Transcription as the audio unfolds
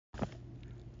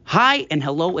Hi and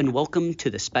hello and welcome to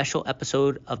the special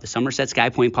episode of the Somerset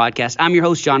SkyPoint podcast. I'm your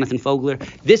host, Jonathan Fogler.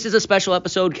 This is a special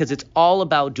episode because it's all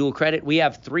about dual credit. We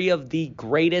have three of the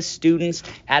greatest students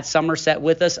at Somerset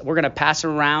with us. We're going to pass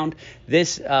around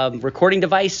this recording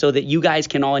device so that you guys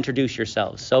can all introduce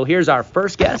yourselves. So here's our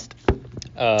first guest.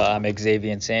 I'm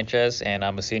Xavier Sanchez, and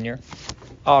I'm a senior.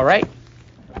 All right.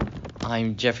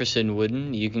 I'm Jefferson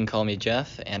Wooden. You can call me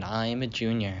Jeff, and I'm a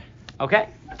junior. Okay.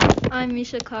 I'm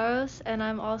Misha Karos, and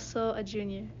I'm also a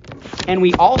junior. And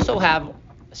we also have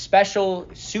special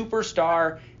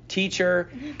superstar teacher,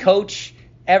 coach,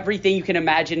 everything you can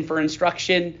imagine for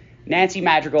instruction, Nancy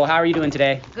Madrigal. How are you doing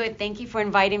today? Good. Thank you for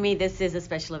inviting me. This is a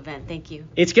special event. Thank you.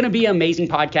 It's going to be an amazing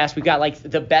podcast. We've got like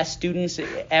the best students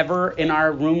ever in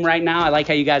our room right now. I like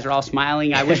how you guys are all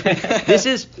smiling. I wish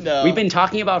we've been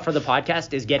talking about for the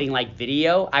podcast is getting like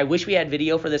video. I wish we had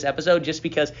video for this episode just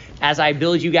because as I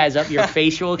build you guys up, your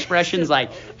facial expressions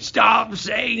like, stop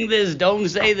saying this, don't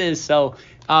say this. So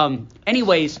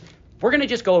anyways, we're going to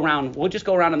just go around. We'll just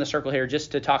go around in the circle here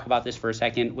just to talk about this for a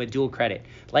second with dual credit.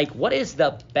 Like, what is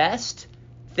the best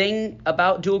thing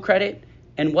about dual credit,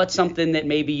 and what's something that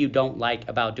maybe you don't like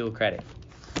about dual credit?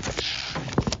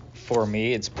 For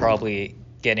me, it's probably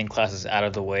getting classes out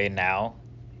of the way now.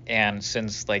 And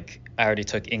since, I already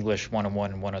took English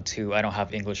 101 and 102, I don't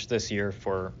have English this year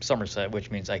for Somerset,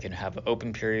 which means I can have an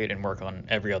open period and work on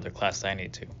every other class I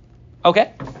need to.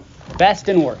 Okay. Best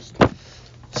and worst.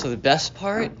 So the best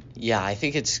part, I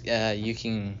think it's you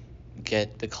can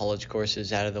get the college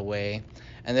courses out of the way.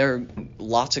 And there are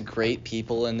lots of great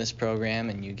people in this program,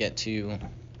 and you get to,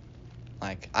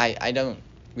 I don't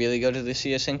really go to the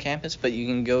CSN campus, but you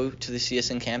can go to the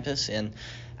CSN campus and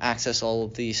access all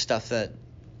of the stuff that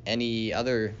any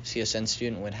other CSN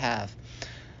student would have.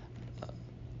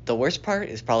 The worst part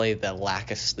is probably the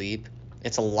lack of sleep.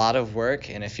 It's a lot of work,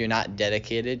 and if you're not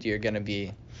dedicated, you're going to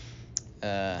be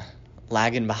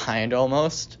lagging behind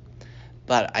almost.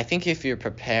 But I think if you're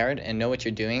prepared and know what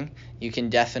you're doing, you can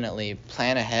definitely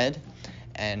plan ahead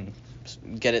and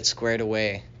get it squared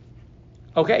away.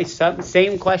 Okay,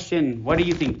 same question. What do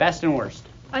you think, best and worst?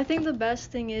 I think the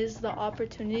best thing is the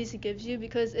opportunities it gives you,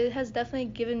 because it has definitely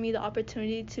given me the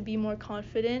opportunity to be more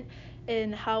confident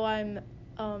in how I'm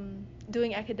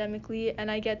doing academically,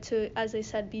 and I get to, as I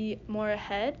said, be more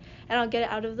ahead, and I'll get it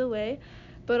out of the way.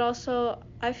 But also,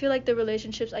 I feel like the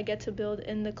relationships I get to build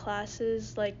in the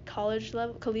classes, like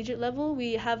collegiate level,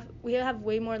 we have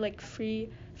way more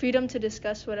freedom to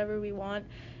discuss whatever we want,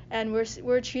 and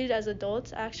we're treated as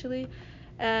adults actually,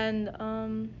 and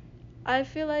I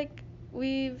feel like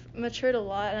we've matured a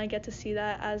lot, and I get to see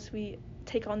that as we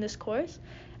take on this course.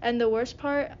 And the worst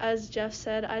part, as Jeff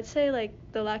said, I'd say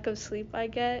the lack of sleep I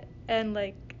get, and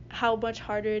how much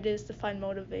harder it is to find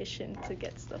motivation to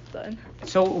get stuff done.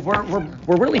 So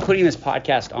we're really putting this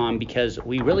podcast on because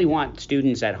we really want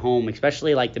students at home,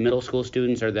 especially the middle school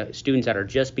students or the students that are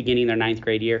just beginning their 9th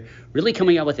grade year, really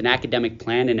coming up with an academic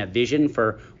plan and a vision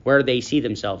for where they see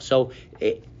themselves. So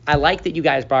I like that you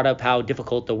guys brought up how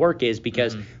difficult the work is,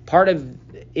 because part of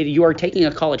it, you are taking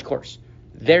a college course.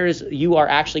 You are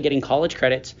actually getting college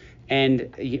credits,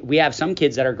 and we have some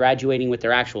kids that are graduating with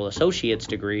their actual associate's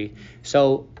degree.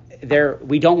 So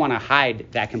we don't want to hide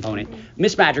that component.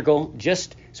 Miss Madrigal,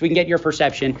 just so we can get your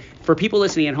perception, for people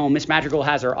listening at home, Miss Madrigal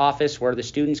has her office where the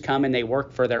students come and they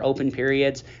work for their open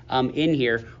periods in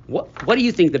here. What do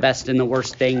you think the best and the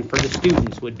worst thing for the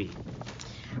students would be?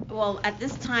 Well, at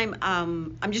this time,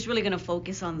 I'm just really going to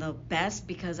focus on the best,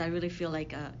 because I really feel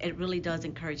like it really does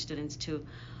encourage students to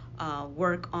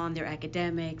work on their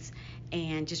academics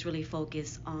and just really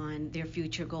focus on their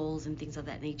future goals and things of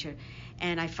that nature.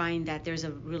 And I find that there's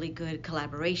a really good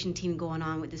collaboration team going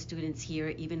on with the students here,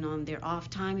 even on their off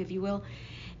time, if you will.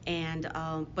 And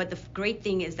but the great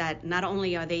thing is that not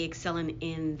only are they excelling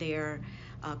in their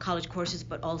college courses,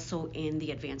 but also in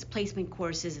the advanced placement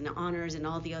courses and the honors and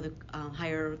all the other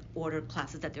higher order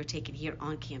classes that they're taking here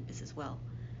on campus as well.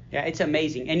 Yeah, it's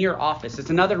amazing. And your office, it's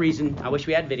another reason I wish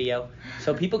we had video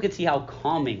so people could see how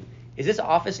calming. Is this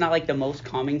office not the most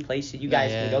calming place that you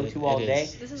guys can go to all day?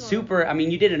 Super. I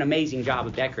mean, you did an amazing job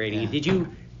of decorating. Did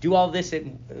you do all this at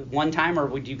one time, or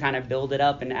would you kind of build it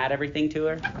up and add everything to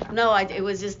her? No, it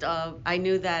was just I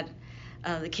knew that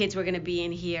the kids were going to be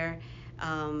in here,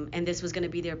 and this was going to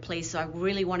be their place. So I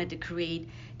really wanted to create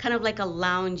kind of a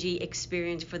loungy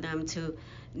experience for them to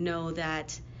know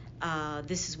that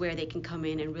this is where they can come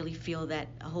in and really feel that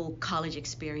whole college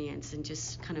experience, and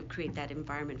just kind of create that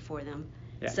environment for them,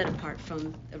 set apart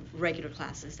from the regular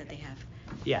classes that they have.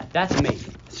 Yeah, that's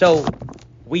amazing. So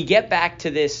we get back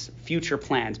to this future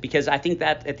plans, because I think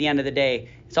that at the end of the day,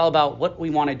 it's all about what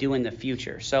we want to do in the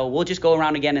future. So we'll just go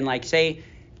around again and say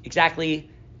exactly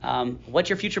what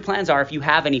your future plans are, if you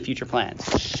have any future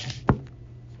plans.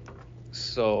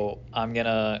 So I'm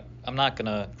not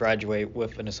gonna graduate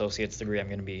with an associate's degree. I'm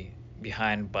gonna be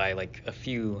behind by like a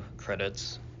few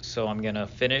credits. So I'm gonna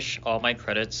finish all my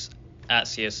credits at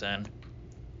CSN,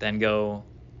 then go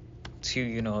to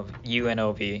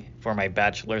UNLV for my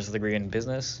bachelor's degree in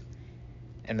business,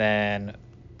 and then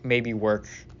maybe work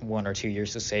 1 or 2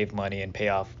 years to save money and pay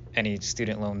off any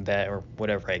student loan debt or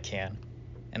whatever I can,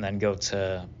 and then go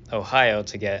to Ohio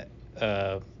to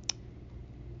go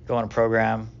on a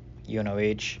program.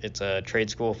 UNOH, it's a trade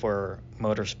school for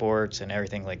motorsports and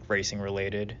everything like racing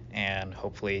related, and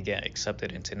hopefully get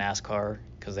accepted into NASCAR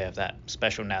because they have that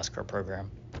special NASCAR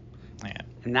program.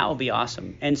 And that will be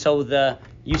awesome. And so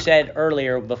you said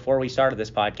earlier before we started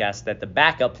this podcast that the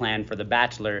backup plan for the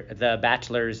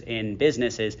bachelor's in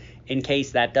business is, in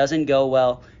case that doesn't go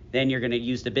well, then you're going to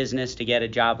use the business to get a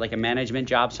job, like a management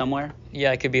job somewhere?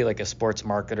 Yeah, it could be like a sports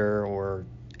marketer or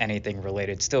anything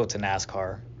related still to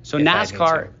NASCAR. So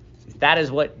NASCAR, that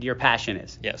is what your passion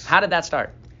is? Yes. How did that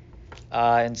start?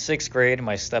 In 6th grade,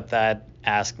 my stepdad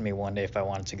asked me one day if I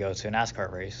wanted to go to a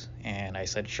NASCAR race, and I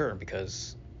said sure,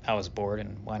 because I was bored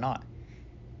and why not?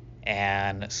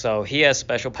 And so he has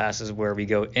special passes where we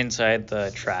go inside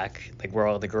the track, like where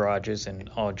all the garages and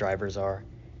all drivers are.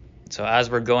 So as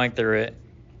we're going through it,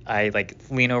 I like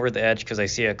lean over the edge because I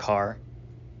see a car,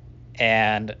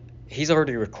 and he's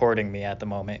already recording me at the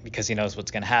moment because he knows what's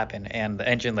gonna happen. And the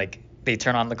engine, like, they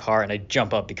turn on the car and I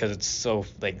jump up because it's so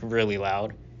like really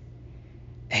loud.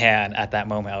 And at that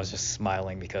moment I was just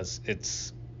smiling because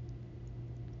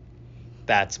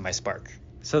that's my spark.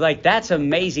 So like that's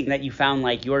amazing that you found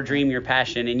like your dream, your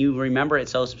passion, and you remember it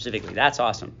so specifically. That's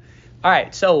awesome. All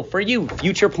right, so for you,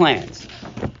 future plans.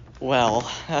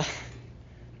 Well,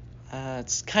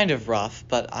 it's kind of rough,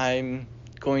 but I'm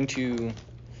going to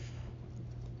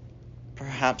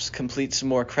perhaps complete some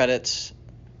more credits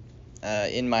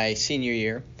in my senior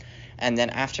year, and then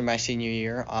after my senior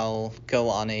year I'll go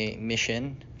on a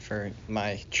mission for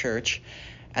my church,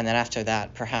 and then after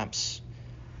that perhaps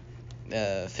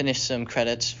finish some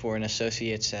credits for an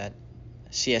associate's at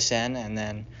CSN, and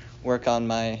then work on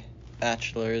my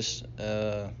bachelor's,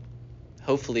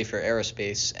 hopefully for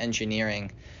aerospace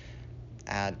engineering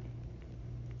at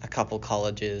a couple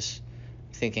colleges,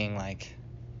 thinking like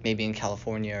maybe in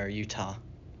California or Utah.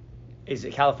 Is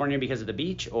it California because of the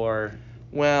beach, or?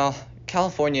 Well,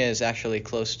 California is actually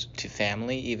close to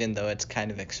family, even though it's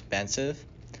kind of expensive.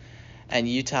 And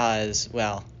Utah is,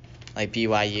 well, like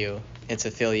BYU, it's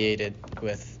affiliated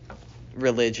with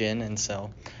religion, and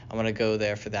so I want to go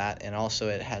there for that. And also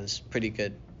it has pretty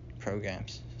good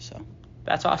programs, so.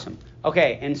 That's awesome.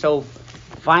 Okay, and so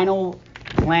final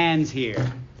plans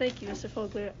here. Thank you, Mr.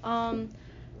 Fogler.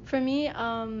 For me,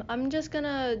 I'm just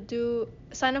gonna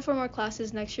sign up for more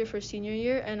classes next year for senior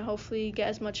year and hopefully get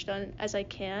as much done as I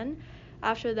can.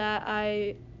 After that,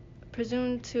 I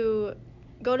presume to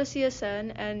go to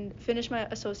CSN and finish my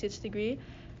associate's degree,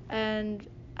 and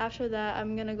after that,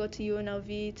 I'm gonna go to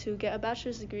UNLV to get a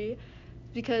bachelor's degree,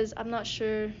 because I'm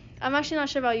actually not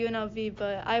sure about UNLV,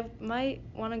 but I might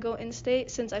want to go in-state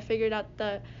since I figured out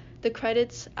that the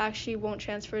credits actually won't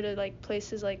transfer to like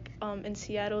places like in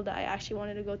Seattle that I actually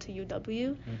wanted to go to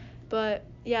UW. But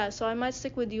yeah, so I might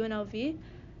stick with UNLV,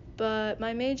 but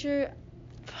my major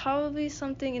probably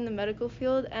something in the medical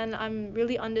field, and I'm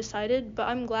really undecided, but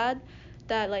I'm glad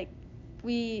that like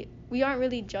we aren't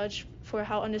really judged for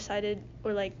how undecided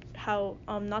or like how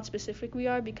not specific we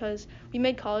are, because we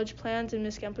made college plans in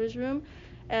Miss Kempler's room,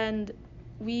 and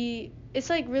it's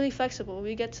like really flexible.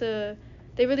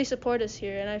 They really support us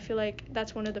here, and I feel like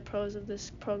that's one of the pros of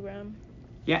this program.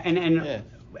 Yeah, and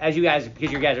as you guys,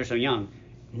 because you guys are so young,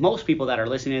 most people that are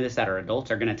listening to this that are adults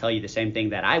are going to tell you the same thing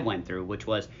that I went through, which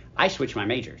was I switched my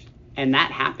majors. And that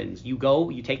happens. You go,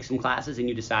 you take some classes, and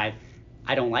you decide,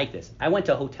 I don't like this. I went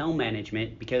to hotel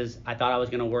management because I thought I was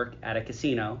going to work at a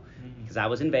casino, because I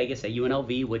was in Vegas at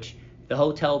UNLV, which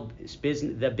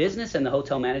the business and the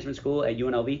hotel management school at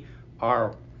UNLV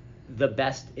are the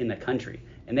best in the country.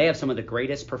 And they have some of the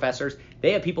greatest professors.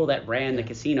 They have people that ran the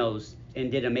casinos and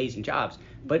did amazing jobs.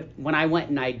 But when I went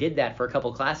and I did that for a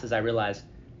couple classes, I realized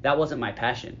that wasn't my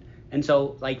passion. And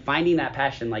so like finding that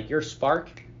passion, like your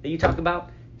spark that you talk about,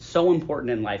 so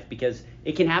important in life, because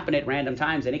it can happen at random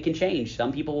times and it can change.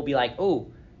 Some people will be like, oh,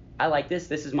 I like this.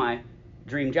 This is my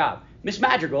dream job. Miss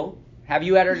Madrigal, have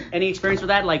you had any experience with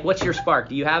that? Like, what's your spark?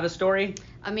 Do you have a story?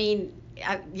 I mean,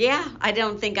 I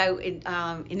don't think I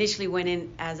initially went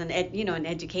in as an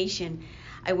education.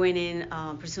 I went in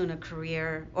pursuing a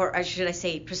career, or should I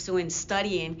say,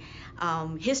 studying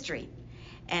history.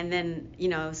 And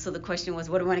then, so the question was,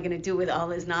 what am I going to do with all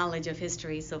this knowledge of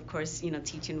history? So of course,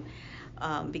 teaching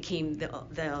became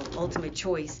the ultimate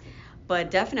choice.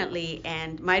 But definitely,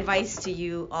 and my advice to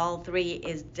you all three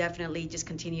is definitely just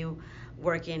continue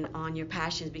working on your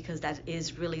passions, because that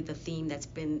is really the theme that's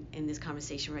been in this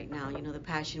conversation right now. The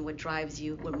passion, what drives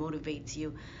you, what motivates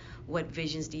you, what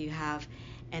visions do you have?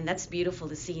 And that's beautiful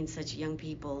to see in such young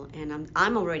people. And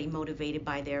I'm already motivated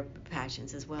by their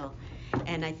passions as well.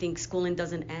 And I think schooling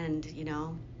doesn't end,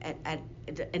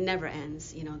 it never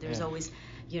ends. There's always,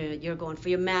 you're going for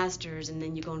your master's, and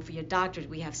then you're going for your doctorate.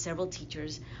 We have several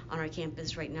teachers on our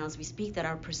campus right now as we speak that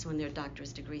are pursuing their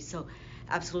doctorate degree. So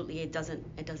absolutely, it doesn't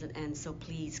end. So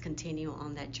please continue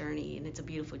on that journey, and it's a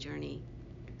beautiful journey.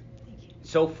 Thank you.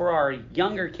 So for our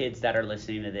younger kids that are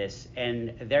listening to this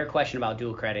and their question about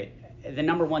dual credit, the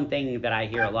number one thing that I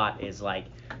hear a lot is like,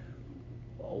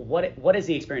 what is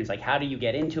the experience like? How do you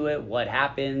get into it? What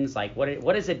happens? Like,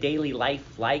 what is a daily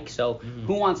life like? So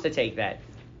who wants to take that?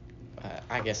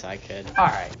 I guess I could. All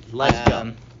right, let's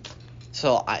go.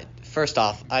 So first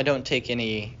off, I don't take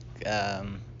any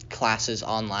classes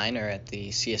online or at the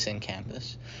CSN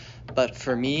campus. But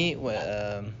for me,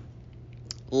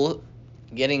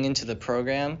 getting into the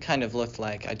program kind of looked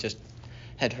like I just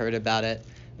had heard about it.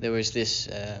 There was this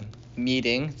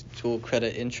meeting, dual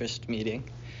credit interest meeting,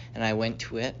 and I went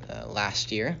to it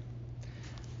last year.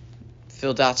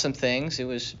 Filled out some things. It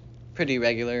was pretty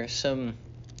regular.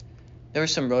 There were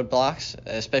some roadblocks,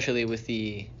 especially with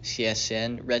the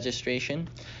CSN registration,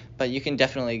 but you can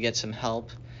definitely get some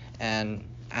help and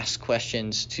ask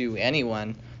questions to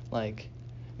anyone. Like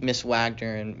Miss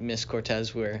Wagner and Miss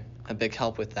Cortez were a big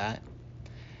help with that.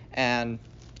 And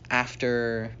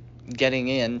after getting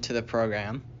into the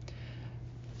program,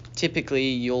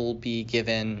 typically you'll be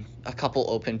given a couple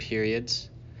open periods.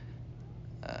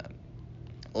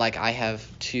 Like I have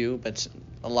 2, but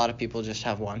a lot of people just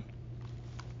have 1.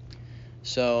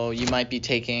 So you might be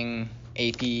taking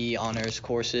AP honors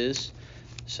courses.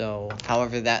 So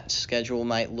however that schedule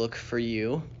might look for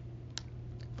you.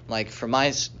 Like for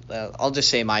I'll just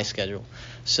say my schedule.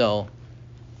 So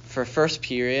for first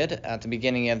period at the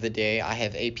beginning of the day, I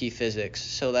have AP physics.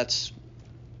 So that's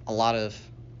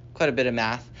quite a bit of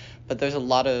math, but there's a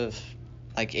lot of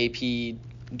like AP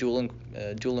dual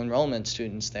enrollment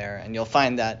students there, and you'll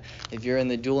find that if you're in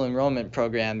the dual enrollment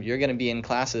program, you're going to be in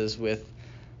classes with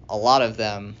a lot of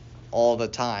them all the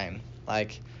time.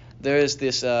 Like there's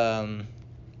this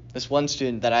one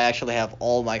student that I actually have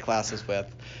all my classes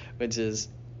with, which is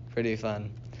pretty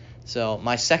fun. So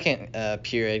my second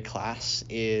period class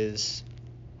is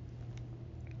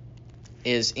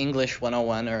English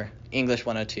 101 or English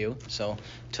 102. So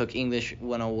took English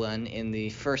 101 in the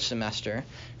first semester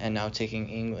and now taking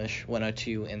English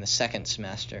 102 in the second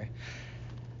semester.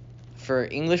 For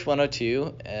English 102,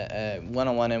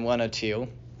 101 and 102,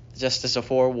 just as a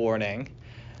forewarning,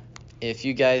 if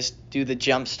you guys do the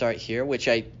jump start here, which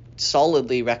I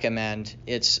solidly recommend,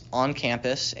 it's on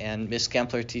campus and Miss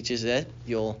Kempler teaches it.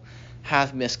 You'll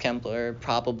have Miss Kempler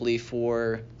probably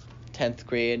for 10th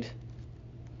grade.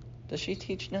 Does she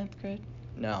teach 9th grade?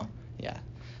 No. Yeah.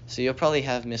 So you'll probably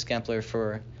have Miss Kempler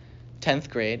for 10th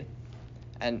grade,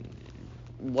 and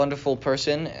wonderful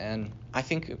person, and I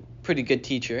think a pretty good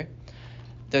teacher.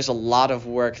 There's a lot of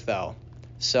work though.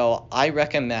 So I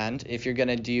recommend if you're going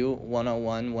to do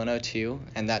 101, 102,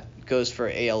 and that goes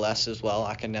for ALS as well,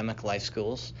 Academic Life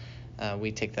Schools.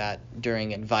 We take that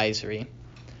during advisory.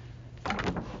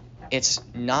 It's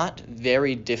not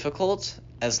very difficult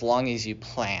as long as you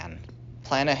plan.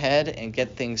 Plan ahead and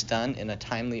get things done in a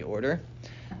timely order.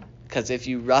 Because if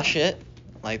you rush it,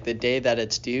 like the day that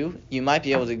it's due, you might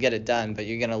be able to get it done, but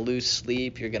you're going to lose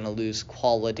sleep, you're going to lose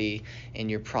quality in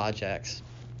your projects.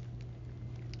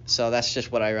 So that's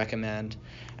just what I recommend.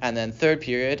 And then third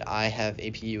period, I have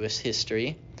AP US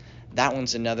History. That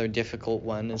one's another difficult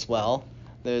one as well.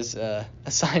 There's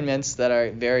assignments that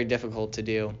are very difficult to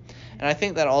do. And I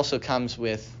think that also comes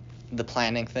with the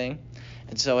planning thing.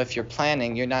 And so if you're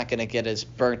planning, you're not going to get as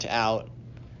burnt out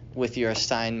with your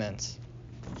assignments.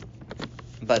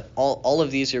 But all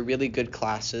of these are really good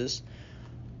classes.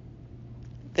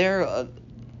 They're a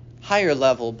higher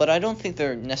level, but I don't think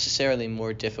they're necessarily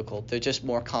more difficult. They're just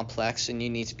more complex, and you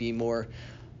need to be more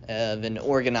of an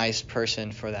organized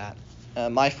person for that.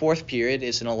 My fourth period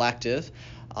is an elective.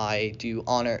 I do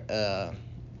honor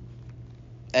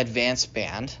advanced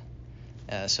band,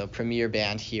 so premier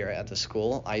band here at the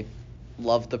school. I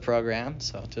love the program,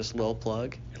 so just a little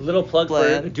plug. Little plug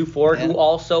for Duford, who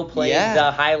also played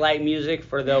the highlight music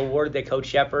for the award that Coach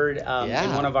Shepard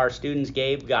and one of our students,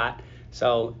 Gabe, got.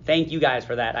 So thank you guys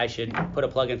for that. I should put a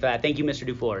plug in for that. Thank you, Mr.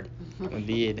 Duford.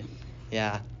 Indeed.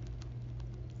 Yeah.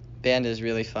 Band is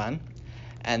really fun.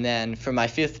 And then for my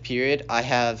 5th period, I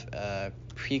have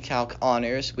pre-calc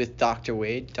honors with Dr.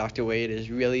 Wade. Dr. Wade is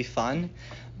really fun,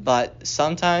 but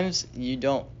sometimes you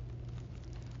don't.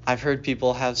 I've heard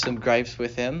people have some gripes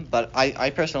with him, but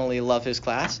I personally love his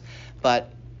class.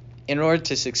 But in order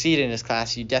to succeed in his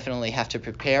class, you definitely have to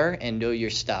prepare and know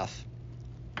your stuff.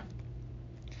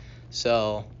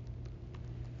 So,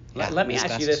 yeah, Let me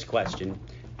ask you this question,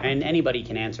 and anybody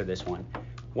can answer this one.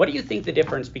 What do you think the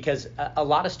difference, because a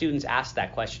lot of students ask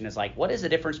that question, is like, what is the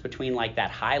difference between like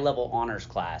that high level honors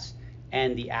class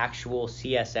and the actual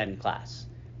CSN class?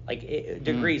 Like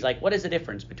degrees, like what is the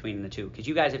difference between the two? Because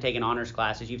you guys have taken honors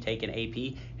classes, you've taken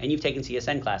AP, and you've taken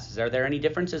CSN classes. Are there any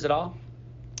differences at all?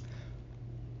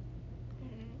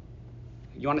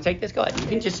 You want to take this? Go ahead. You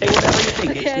can just say whatever you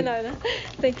think. Okay, no.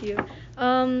 Thank you.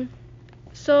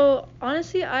 So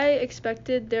honestly, I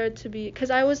expected there to be,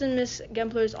 because I was in Miss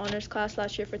Gempler's honors class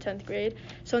last year for 10th grade,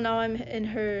 so now I'm in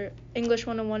her English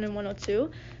 101 and 102.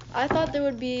 I thought there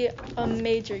would be a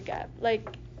major gap.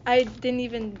 Like, I didn't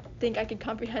even think I could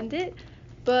comprehend it,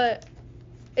 but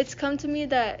it's come to me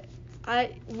that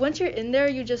once you're in there,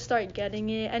 you just start getting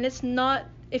it, and it's not,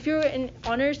 if you're in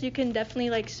honors, you can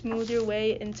definitely like smooth your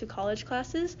way into college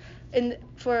classes. And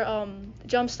for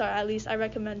Jumpstart, at least, I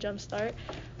recommend Jumpstart.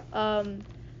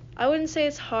 I wouldn't say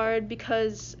it's hard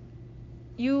because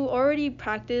you already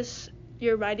practice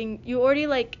your writing, you already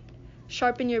like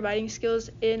sharpen your writing skills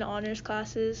in honors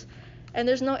classes, and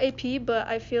there's no AP, but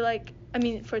I feel like, I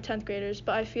mean for 10th graders,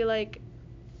 but I feel like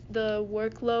the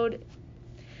workload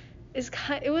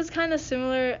it was kind of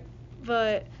similar,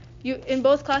 but you in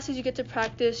both classes you get to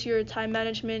practice your time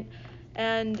management,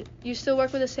 and you still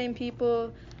work with the same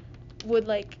people with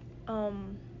like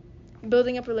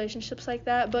building up relationships like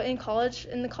that. But in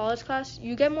the college class,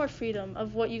 you get more freedom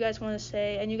of what you guys want to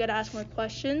say, and you get to ask more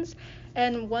questions.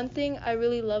 And one thing I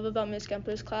really love about Miss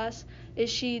Gempler's class is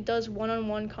she does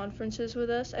one-on-one conferences with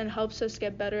us and helps us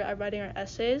get better at writing our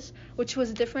essays, which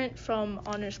was different from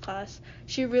honors class.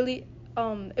 She really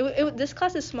this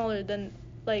class is smaller than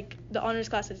like the honors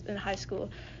classes in high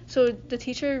school, so the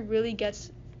teacher really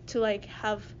gets to like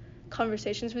have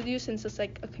conversations with you, since it's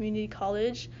like a community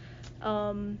college.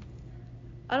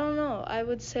 I don't know. I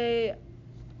would say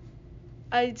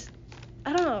I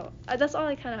don't know. That's all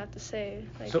I kind of have to say.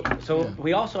 Like, So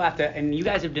we also have to, and you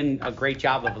guys have done a great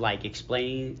job of like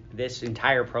explaining this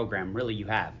entire program. Really, you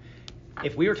have.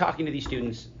 If we were talking to these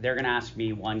students, they're going to ask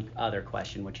me one other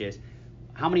question, which is,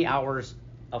 how many hours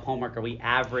of homework are we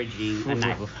averaging a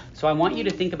night? So I want you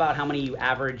to think about how many you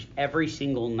average every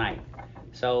single night.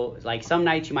 So like some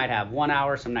nights you might have 1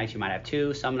 hour, some nights you might have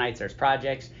 2, some nights there's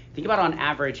projects. Think about on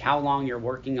average how long you're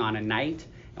working on a night,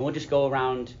 and we'll just go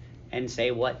around and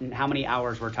say how many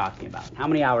hours we're talking about. How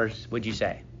many hours would you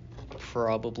say?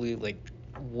 Probably like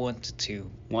 1 to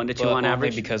 2. 1 to 2 but on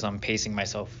average? Only because I'm pacing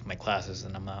myself my classes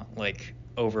and I'm not like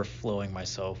overflowing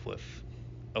myself with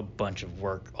a bunch of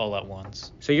work all at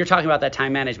once. So you're talking about that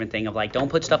time management thing of like, don't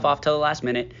put stuff off till the last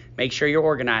minute. Make sure you're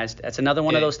organized. That's another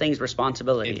one of those things,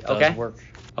 responsibility. It does okay? work.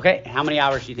 Okay, how many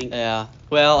hours do you think? Yeah,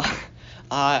 well,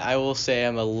 I will say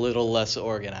I'm a little less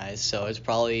organized, so it's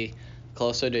probably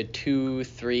closer to 2,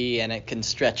 3, and it can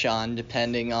stretch on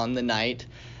depending on the night.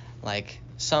 Like,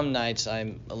 some nights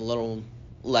I'm a little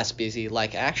less busy,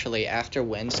 like actually after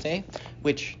Wednesday,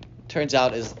 which turns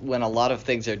out is when a lot of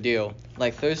things are due.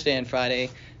 Like Thursday and Friday,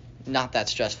 not that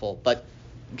stressful, but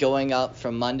going up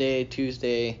from Monday,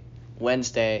 Tuesday,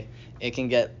 Wednesday, it can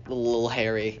get a little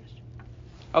hairy.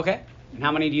 Okay, and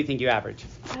how many do you think you average?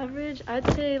 Average,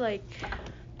 I'd say like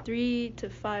 3 to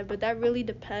 5, but that really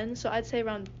depends. So I'd say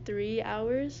around 3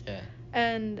 hours. Yeah.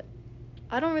 And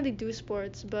I don't really do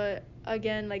sports, but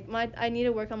again, like I need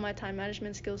to work on my time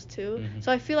management skills too. Mm-hmm.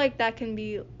 So I feel like that can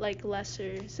be like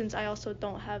lesser, since I also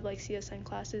don't have like CSN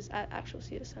classes at actual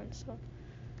CSN. So.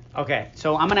 Okay,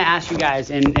 so I'm going to ask you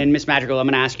guys, and Miss Madrigal, I'm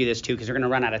going to ask you this too, because we're going to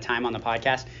run out of time on the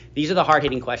podcast. These are the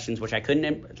hard-hitting questions, which I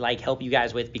couldn't like help you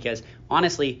guys with, because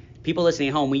honestly, people listening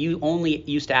at home, we only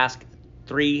used to ask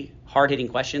 3 hard-hitting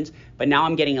questions, but now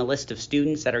I'm getting a list of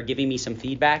students that are giving me some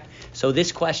feedback. So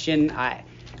this question, I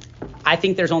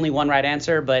think there's only one right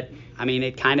answer, but I mean,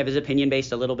 it kind of is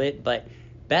opinion-based a little bit, but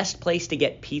best place to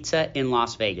get pizza in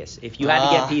Las Vegas. If you had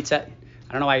to get pizza,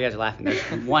 I don't know why you guys are laughing. There's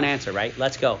one answer, right?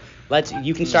 Let's go.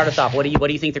 You can start us off. What do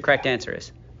you think the correct answer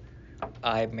is?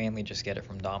 I mainly just get it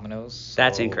from Domino's. So,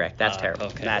 That's incorrect. That's terrible.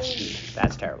 Okay.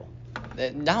 That's terrible.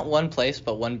 Not one place,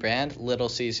 but one brand. Little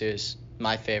Caesars,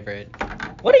 my favorite.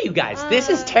 What are you guys? This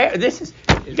is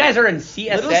You guys are in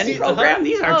CSN program?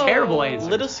 These are terrible answers.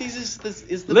 Little Caesars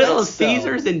is the Little best, though.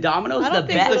 Caesars and Domino's, I the don't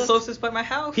think best. It's the closest by my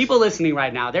house. People listening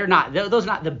right now, they're not. Those are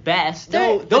not the best.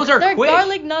 Their- those are their quick.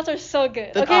 garlic nuts are so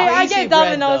good. The Okay, I crazy get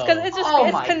bread, Domino's because though. it's just Oh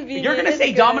it's my- convenient. you're gonna it's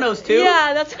say good. Domino's too?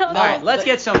 Yeah, that's how. All right, let's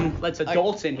get some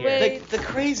adults in here. Wait. The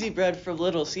crazy bread from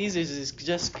Little Caesars is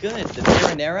just good. The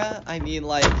marinara, I mean,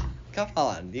 like, come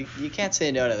on. You can't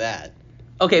say no to that.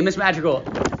 Okay, Miss Madrigal,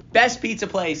 best pizza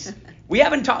place. We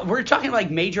haven't talked. We're talking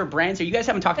like major brands here. You guys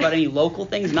haven't talked about any local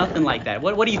things, nothing like that.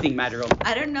 What do you think, Madrigal?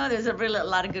 I don't know. There's a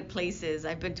lot of good places.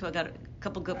 I've been to a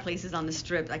couple good places on the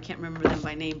strip. I can't remember them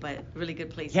by name, but really good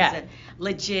places. Yeah.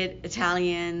 Legit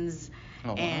Italians.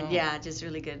 Oh, And wow. yeah, just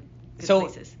really good So,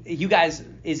 places. you guys,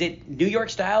 is it New York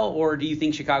style or do you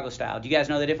think Chicago style? Do you guys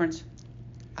know the difference?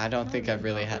 I don't think I've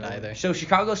really had either. So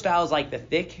Chicago style is like the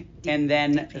thick, and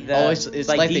then the Oh, it's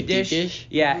like the deep deep dish?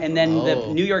 Yeah, and then the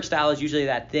Oh. New York style is usually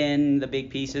that thin, the big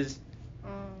pieces.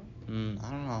 I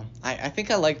don't know. I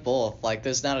think I like both. Like,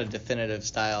 there's not a definitive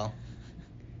style.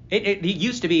 It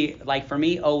used to be like for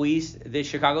me always the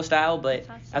Chicago style, but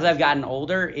as I've gotten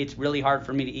older, it's really hard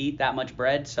for me to eat that much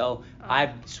bread. So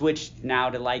I've switched now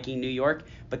to liking New York.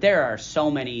 But there are so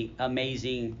many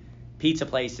amazing pizza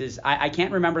places. I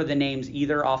can't remember the names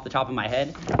either off the top of my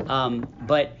head,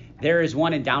 but there is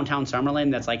one in downtown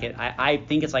Summerlin that's like I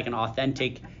think it's like an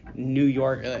authentic New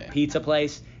York Really? pizza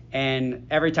place. And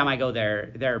every time I go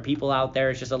there are people out there.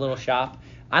 It's just a little shop.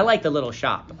 I like the little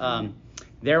shop.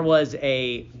 There was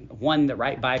one that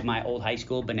right by my old high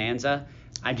school, Bonanza.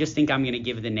 I just think I'm going to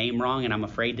give the name wrong, and I'm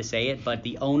afraid to say it, but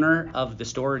the owner of the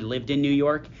store lived in New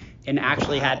York and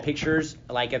actually had pictures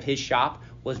like of his shop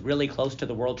was really close to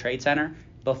the World Trade Center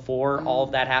before all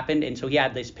of that happened. And so he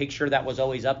had this picture that was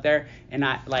always up there. And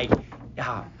I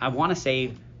want to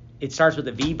say it starts with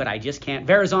a V, but I just can't.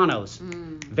 Verrazano's.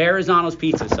 Verrazano's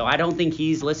Pizza. So I don't think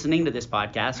he's listening to this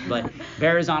podcast, but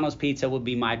Verrazano's Pizza would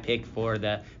be my pick for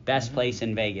the best place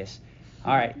in Vegas.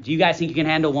 All right. Do you guys think you can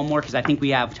handle one more? Because I think we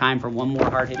have time for one more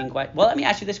hard-hitting question. Well, let me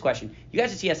ask you this question. You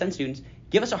guys are CSN students.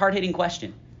 Give us a hard-hitting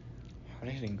question.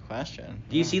 Hard-hitting question.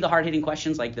 Do you see the hard-hitting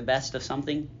questions like the best of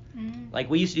something? Mm-hmm. Like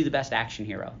we used to do the best action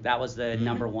hero. That was the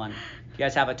number one. Do you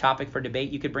guys have a topic for debate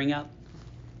you could bring up?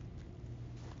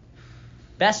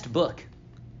 Best book.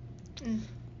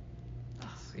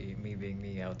 See, me being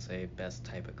me, I would say best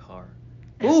type of car.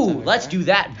 Ooh, let's do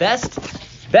that.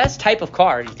 Best type of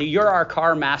car. You're our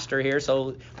car master here,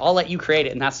 so I'll let you create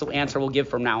it, and that's the answer we'll give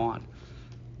from now on.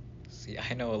 See,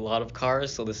 I know a lot of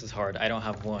cars, so this is hard. I don't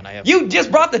have one. I have. You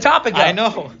just brought the topic up. I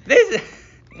know.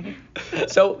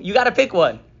 So you got to pick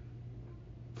one.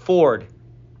 Ford.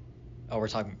 Oh, we're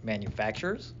talking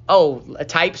manufacturers? Oh, a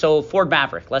type. So Ford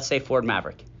Maverick. Let's say Ford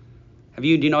Maverick. Do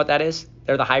you know what that is?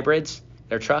 They're the hybrids.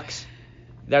 They're trucks.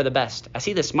 They're the best. I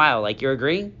see the smile. Like you're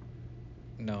agreeing?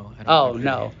 No. I don't Oh agree.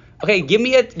 no. Okay, give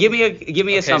me a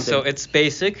Okay, something. so it's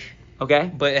basic,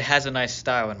 Okay. but it has a nice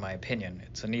style in my opinion.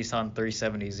 It's a Nissan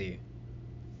 370Z.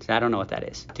 I don't know what that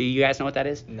is. Do you guys know what that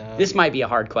is? No. This might be a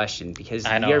hard question because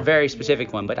I know. you're a very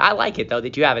specific one, but I like it though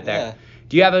that you have it there. Yeah.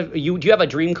 Do you have a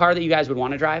dream car that you guys would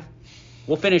want to drive?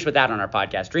 We'll finish with that on our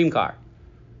podcast. Dream car.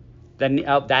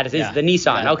 That is Yeah. the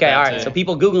Nissan. Yeah, Okay, all right. that's So it.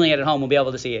 people Googling it at home will be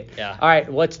able to see it. Yeah. All right,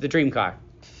 what's the dream car?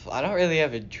 I don't really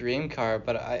have a dream car,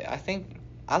 but I think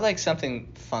I like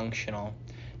something functional.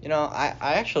 You know, I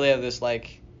actually have this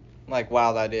like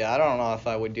wild idea. I don't know if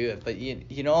I would do it, but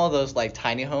you know all those like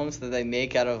tiny homes that they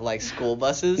make out of like school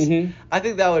buses? Mhm. I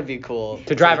think that would be cool.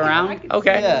 To drive around?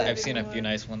 Okay. Yeah. I've seen a few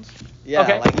nice ones. Yeah,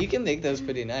 Okay. like you can make those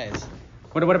pretty nice.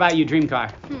 What about you, dream car?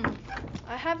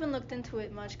 I haven't looked into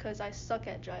it much because I suck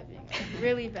at driving.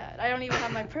 Really bad. I don't even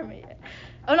have my permit yet.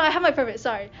 Oh no, I have my permit.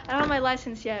 Sorry, I don't have my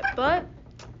license yet. But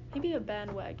maybe a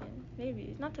bandwagon.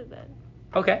 Maybe not too bad.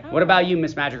 Okay. What about you,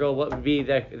 Miss Madrigal? What would be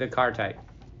the car type?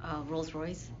 Rolls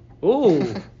Royce.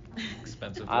 Ooh,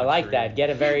 Expensive. I like luxury. that. Get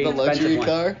a very The expensive luxury one.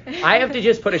 car? I have to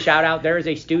just put a shout out. There is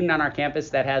a student on our campus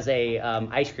that has a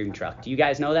ice cream truck. Do you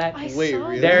guys know that? I Wait, saw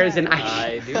really? There is an that. I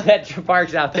ice do. that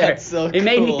parks out there. That's so It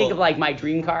made me cool. think of like my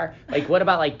dream car. Like, what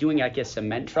about like doing like a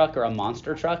cement truck or a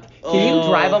monster truck? Can you Oh.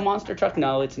 drive a monster truck?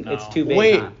 No, it's No. too big.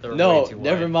 Wait, huh? They're no, way too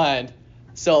never wide. mind.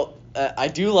 So I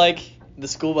do like the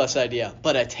school bus idea,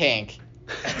 but a tank.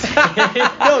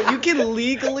 No, you can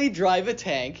legally drive a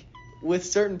tank with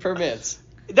certain permits.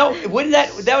 No, wouldn't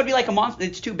that would be like a monster?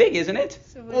 It's too big, isn't it?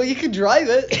 Well, you can drive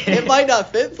it. It might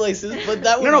not fit places, but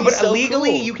that would No, be but so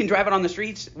illegally cool. you can drive it on the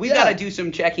streets. We've Yeah. got to do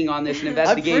some checking on this and I'm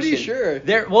investigation. pretty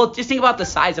sure. Well, just think about the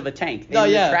size of a tank. No,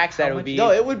 and yeah. The tracks that it would be.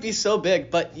 No, it would be so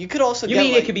big, but you could also You get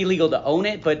mean like, it could be legal to own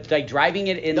it, but like driving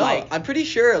it in No, like. I'm pretty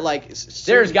sure like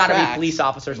There's got to be tracks. police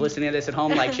officers listening to this at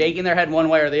home, like shaking their head one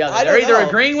way or the other. I They're don't either know.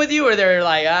 agreeing with you or they're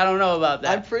like, I don't know about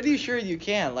that. I'm pretty sure you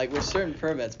can, like with certain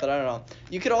permits, but I don't know.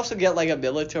 You could also get like a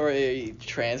military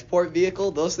transport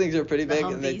vehicle. Those things are pretty The big.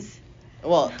 And Humvees.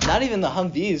 well, not even the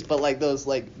Humvees, but like those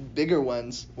like bigger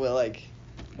ones with like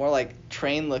more like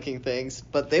train-looking things,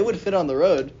 but they would fit on the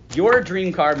road. Your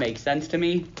dream car makes sense to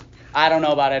me. I don't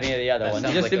know about any of the other That ones,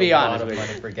 sounds just like to be a honest lot of with you.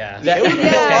 money for gas. That- It would be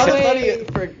a Yeah, lot of wait. money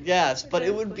for gas, but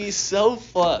it would be so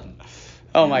fun.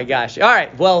 Oh my gosh. All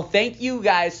right. Well, thank you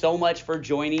guys so much for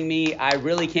joining me. I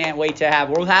really can't wait to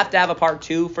we'll have to have a part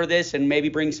 2 for this and maybe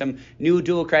bring some new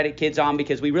dual credit kids on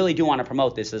because we really do want to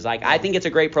promote this. I think it's a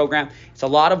great program. It's a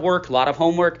lot of work, a lot of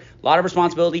homework, a lot of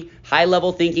responsibility, high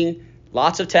level thinking,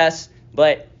 lots of tests,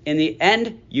 but in the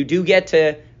end, you do get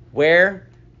to wear,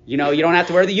 you don't have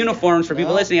to wear the uniforms for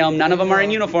people No, listening at home. None of them are in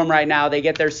no. uniform right now. They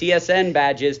get their CSN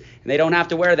badges and they don't have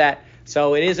to wear that.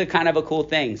 So it is a kind of a cool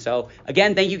thing. So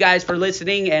again, thank you guys for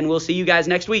listening and we'll see you guys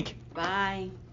next week. Bye.